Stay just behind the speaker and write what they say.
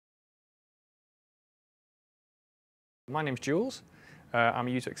My name's Jules. I'm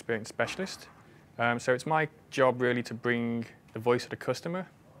a user experience specialist. So it's my job really to bring the voice of the customer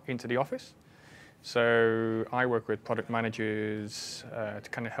into the office. So I work with product managers to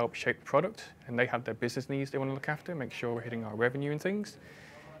kind of help shape the product, and they have their business needs they want to look after, make sure we're hitting our revenue and things.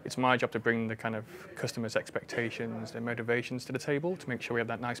 It's my job to bring the kind of customers' expectations, their motivations to the table to make sure we have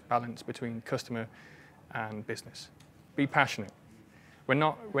that nice balance between customer and business. Be passionate. We're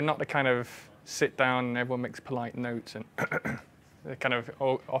not the kind of sit down and everyone makes polite notes and the kind of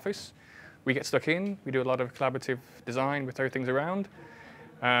office. We get stuck in, we do a lot of collaborative design, we throw things around.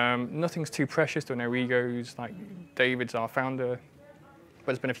 Nothing's too precious, there are no egos. Like David's our founder, but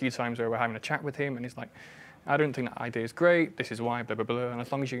there's been a few times where we're having a chat with him and he's like, I don't think that idea is great, this is why, blah, blah, blah. And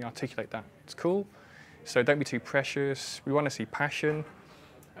as long as you articulate that, it's cool. So don't be too precious. We want to see passion.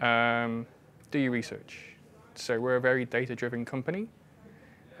 Do your research. So we're a very data-driven company.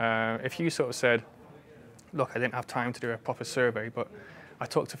 If you sort of said, look, I didn't have time to do a proper survey, but I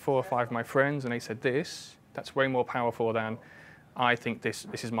talked to 4 or 5 of my friends and they said this, that's way more powerful than I think this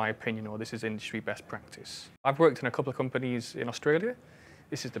is my opinion or this is industry best practice. I've worked in a couple of companies in Australia.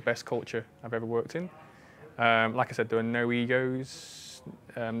 This is the best culture I've ever worked in. Like I said, there are no egos,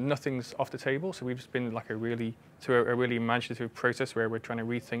 nothing's off the table, so we've just been like a really imaginative process where we're trying to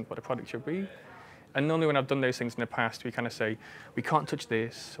rethink what the product should be. And normally when I've done those things in the past, we kind of say, we can't touch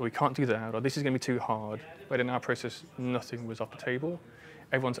this, or we can't do that, or this is going to be too hard. But in our process, nothing was off the table.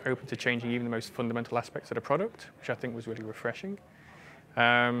 Everyone's open to changing even the most fundamental aspects of the product, which I think was really refreshing.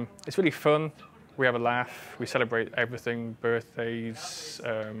 It's really fun. We have a laugh. We celebrate everything, birthdays,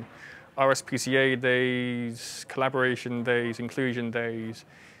 RSPCA days, collaboration days, inclusion days.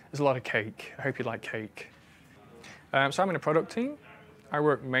 There's a lot of cake. I hope you like cake. So I'm in a product team. I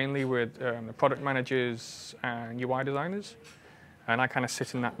work mainly with the product managers and UI designers, and I kind of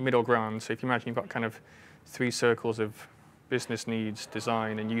sit in that middle ground. So if you imagine you've got kind of 3 circles of business needs,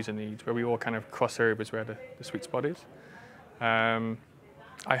 design, and user needs, where we all kind of cross over is where the sweet spot is. I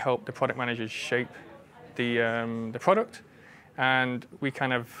help the product managers shape the product, and we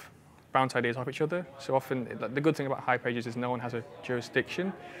kind of bounce ideas off each other. So often, the good thing about hipages is no one has a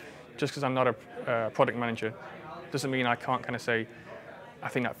jurisdiction. Just because I'm not a product manager doesn't mean I can't kind of say, I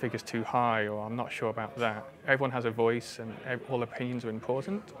think that figure's too high, or I'm not sure about that. Everyone has a voice, and all opinions are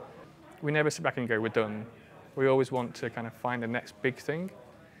important. We never sit back and go, we're done. We always want to kind of find the next big thing.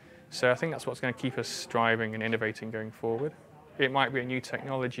 So I think that's what's going to keep us striving and innovating going forward. It might be a new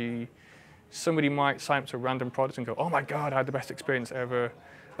technology. Somebody might sign up to a random product and go, oh my God, I had the best experience ever.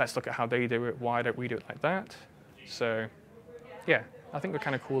 Let's look at how they do it. Why don't we do it like that? So yeah, I think we're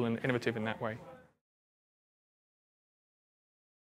kind of cool and innovative in that way.